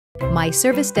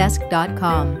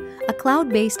MyServiceDesk.com, a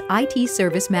cloud-based IT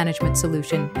service management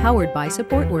solution powered by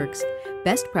Supportworks,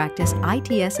 best practice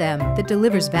ITSM that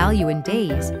delivers value in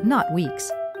days, not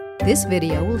weeks. This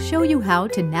video will show you how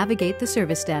to navigate the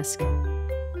Service Desk.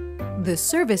 The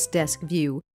Service Desk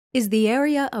view is the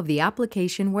area of the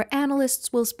application where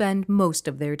analysts will spend most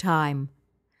of their time.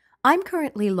 I'm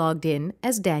currently logged in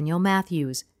as Daniel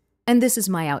Matthews, and this is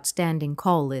my outstanding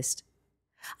call list.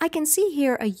 I can see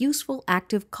here a useful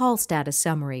active call status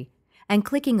summary, and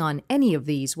clicking on any of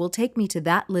these will take me to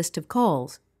that list of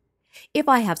calls. If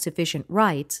I have sufficient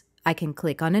rights, I can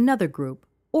click on another group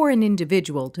or an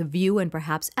individual to view and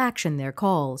perhaps action their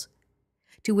calls.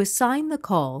 To assign the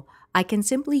call, I can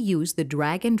simply use the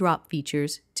drag and drop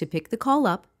features to pick the call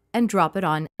up and drop it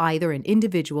on either an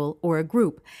individual or a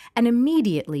group, and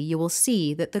immediately you will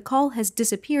see that the call has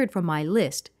disappeared from my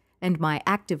list and my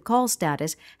active call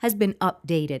status has been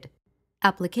updated.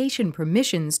 Application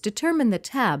permissions determine the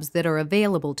tabs that are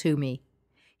available to me.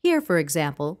 Here, for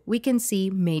example, we can see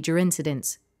major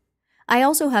incidents. I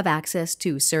also have access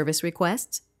to service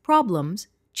requests, problems,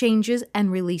 changes,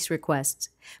 and release requests,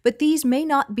 but these may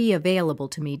not be available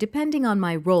to me depending on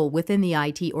my role within the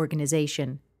IT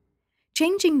organization.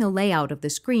 Changing the layout of the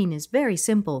screen is very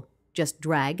simple. Just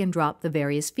drag and drop the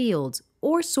various fields,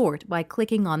 or sort by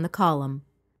clicking on the column.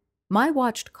 My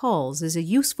Watched Calls is a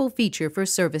useful feature for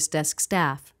Service Desk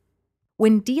staff.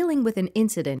 When dealing with an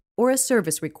incident or a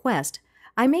service request,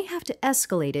 I may have to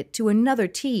escalate it to another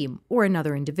team or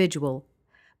another individual.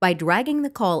 By dragging the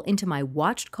call into my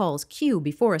Watched Calls queue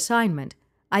before assignment,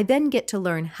 I then get to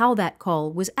learn how that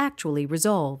call was actually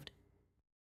resolved.